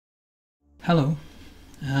Hello,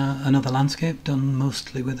 another landscape done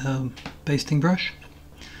mostly with a basting brush,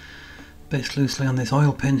 based loosely on this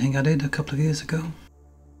oil painting I did a couple of years ago.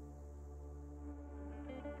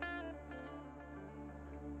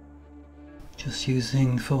 Just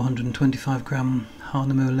using 425 gram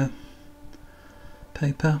Hahnemühle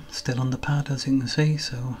paper, still on the pad as you can see,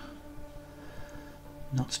 so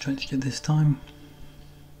not stretched it this time.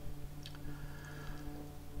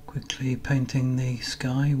 Quickly painting the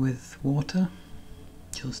sky with water,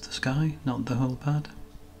 just the sky, not the whole pad,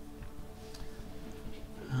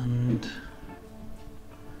 and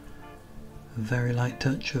a very light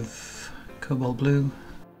touch of Cobalt Blue.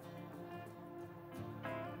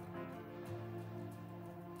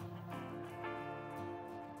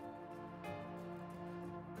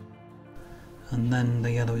 And then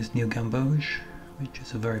the yellow is New Gamboge, which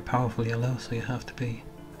is a very powerful yellow, so you have to be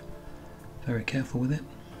very careful with it.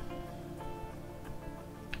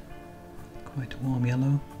 Quite a warm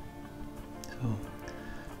yellow, so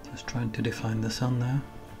just trying to define the sun there.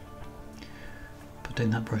 Putting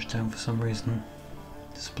that brush down for some reason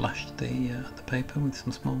splashed the paper with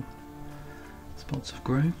some small spots of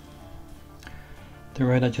grey. The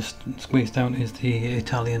red I just squeezed out is the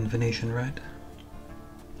Italian Venetian Red.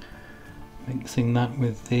 Mixing that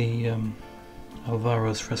with the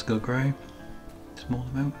Alvaro's Fresco grey, small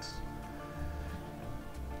amounts,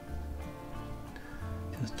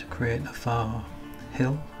 just to create a far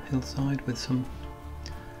hillside with some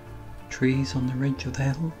trees on the ridge of the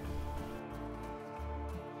hill.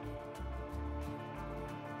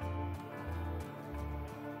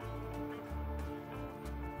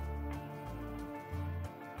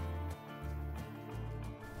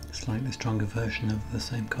 Slightly stronger version of the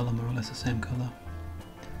same colour, more or less the same colour.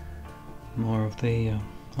 More of the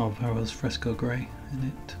Alvaro's Fresco grey in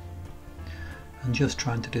it. And just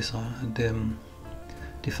trying to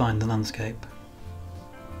define the landscape.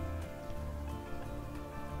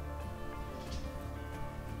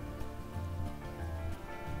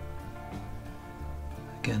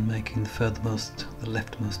 Again, making the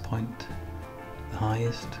leftmost point the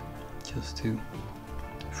highest, just to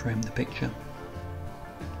frame the picture.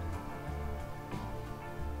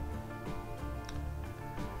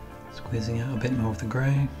 Squeezing out a bit more of the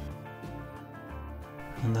grey,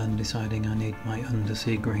 and then deciding I need my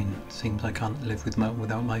Undersea Green. Seems I can't live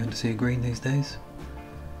without my Undersea Green these days.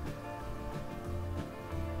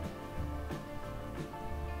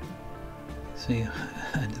 See,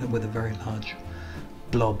 I ended up with a very large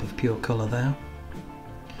blob of pure colour there,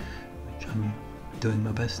 which I'm doing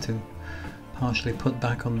my best to partially put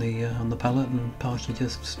back on the palette and partially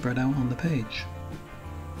just spread out on the page.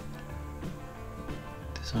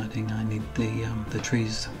 Deciding I need the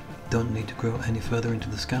trees don't need to grow any further into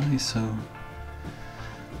the sky, so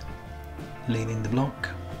leaning the block.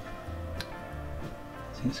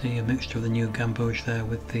 So you can see a mixture of the New Gamboge there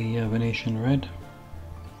with the Venetian Red.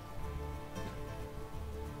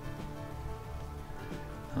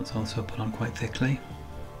 That's also put on quite thickly.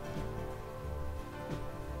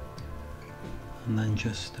 And then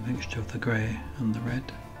just a mixture of the grey and the red.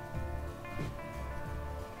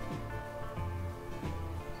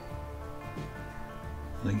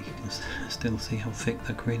 I think you can still see how thick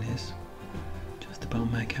the green is. Just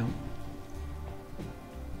about make out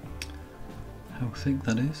how thick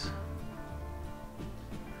that is.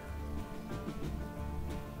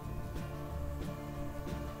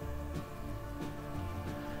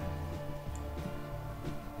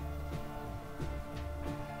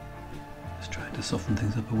 Just trying to soften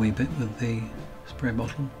things up a wee bit with the spray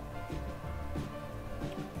bottle.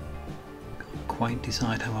 Quite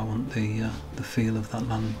decide how I want the feel of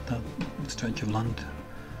that stretch of land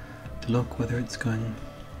to look, whether it's going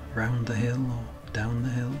round the hill or down the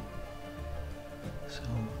hill. So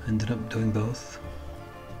ended up doing both.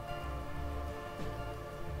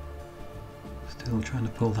 Still trying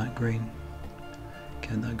to pull that green,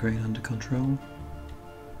 get that green under control.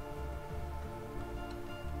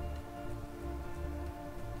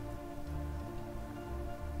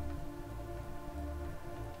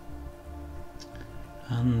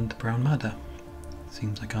 And brown madder.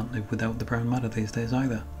 Seems I can't live without the brown madder these days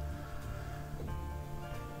either.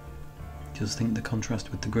 Just think the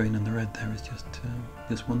contrast with the green and the red there is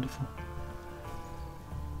just wonderful.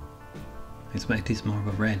 It is more of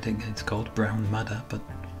a red, it's called brown madder, but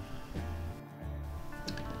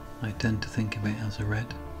I tend to think of it as a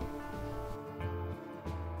red.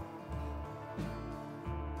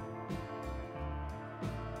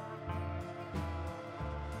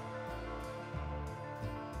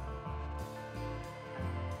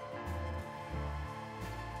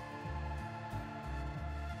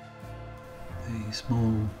 very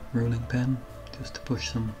small rolling pen just to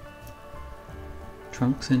push some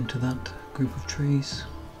trunks into that group of trees.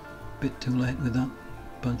 Bit too late with that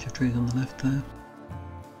bunch of trees on the left there.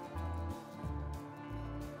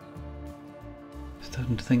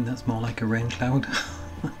 Starting to think that's more like a rain cloud.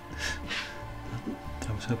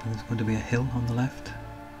 I was hoping there's going to be a hill on the left.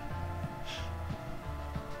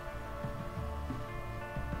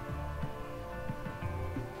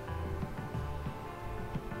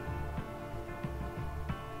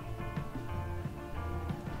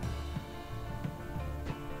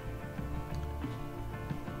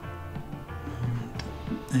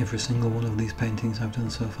 Every single one of these paintings I've done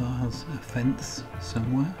so far has a fence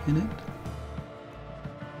somewhere in it.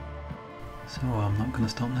 So I'm not going to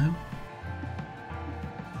stop now.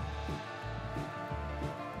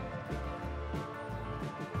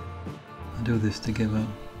 I do this to give a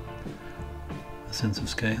sense of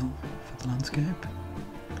scale for the landscape.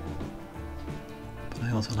 But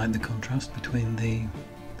I also like the contrast between the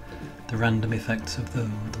random effects of the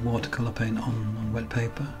watercolor paint on wet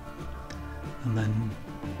paper, and then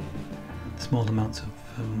small amounts of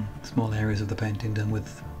small areas of the painting done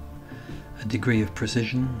with a degree of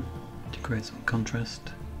precision to create some contrast,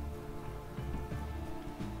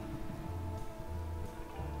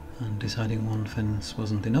 and deciding one fence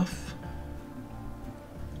wasn't enough.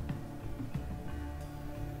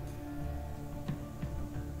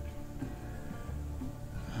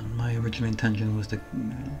 And my original intention was to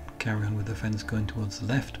carry on with the fence going towards the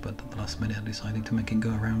left, but at the last minute I decided to make it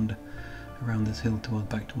go around this hill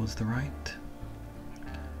back towards the right,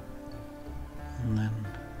 and then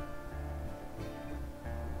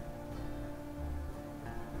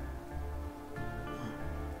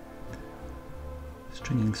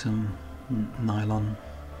stringing some nylon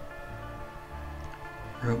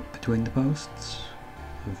rope between the posts.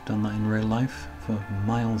 I've done that in real life for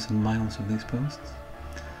miles and miles of these posts,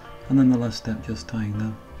 and then the last step, just tying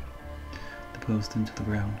the post into the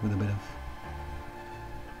ground with a bit of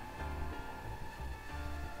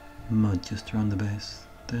mud just around the base.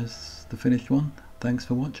 There's the finished one. Thanks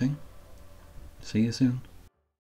for watching. See you soon.